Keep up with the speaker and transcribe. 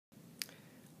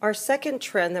Our second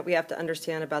trend that we have to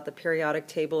understand about the periodic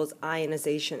table is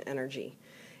ionization energy.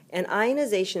 And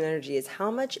ionization energy is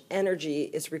how much energy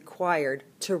is required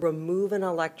to remove an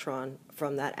electron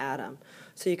from that atom.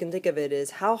 So you can think of it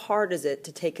as how hard is it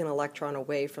to take an electron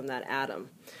away from that atom.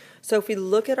 So if we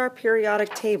look at our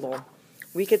periodic table,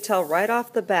 we could tell right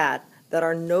off the bat that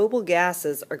our noble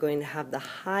gases are going to have the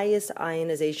highest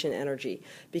ionization energy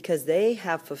because they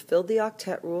have fulfilled the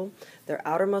octet rule. Their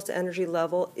outermost energy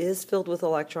level is filled with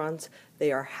electrons.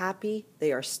 They are happy,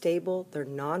 they are stable, they're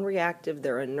non-reactive,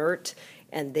 they're inert,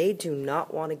 and they do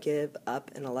not want to give up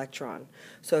an electron.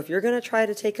 So if you're going to try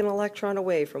to take an electron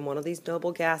away from one of these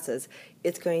noble gases,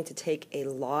 it's going to take a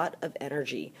lot of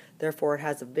energy. Therefore, it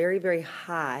has a very, very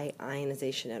high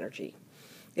ionization energy.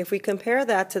 If we compare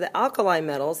that to the alkali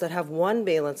metals that have one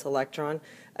valence electron,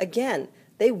 again,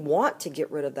 they want to get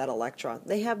rid of that electron.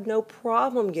 They have no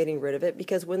problem getting rid of it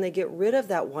because when they get rid of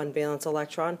that one valence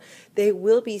electron, they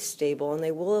will be stable and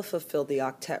they will have fulfilled the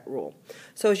octet rule.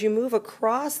 So as you move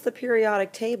across the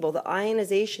periodic table, the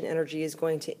ionization energy is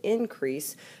going to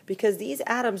increase because these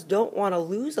atoms don't want to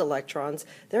lose electrons.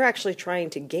 They're actually trying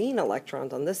to gain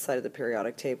electrons on this side of the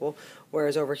periodic table,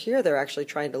 whereas over here they're actually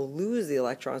trying to lose the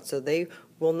electrons, so they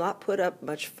will not put up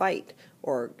much fight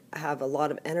or have a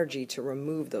lot of energy to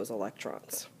remove those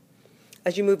electrons.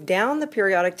 As you move down the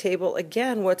periodic table,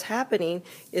 again, what's happening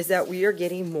is that we are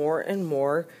getting more and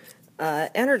more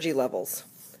energy levels.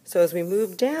 So as we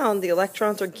move down, the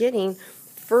electrons are getting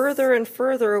further and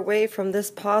further away from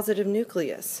this positive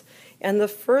nucleus. And the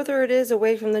further it is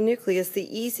away from the nucleus,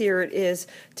 the easier it is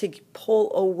to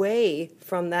pull away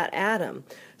from that atom.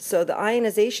 So the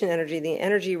ionization energy, the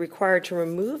energy required to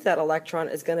remove that electron,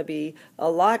 is going to be a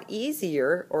lot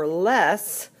easier or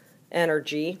less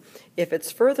energy if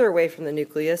it's further away from the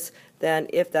nucleus than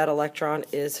if that electron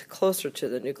is closer to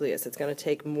the nucleus. It's going to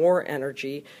take more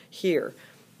energy here.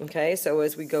 Okay, so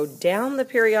as we go down the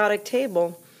periodic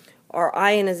table, our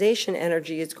ionization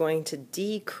energy is going to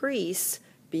decrease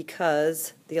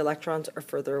because the electrons are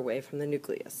further away from the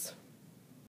nucleus.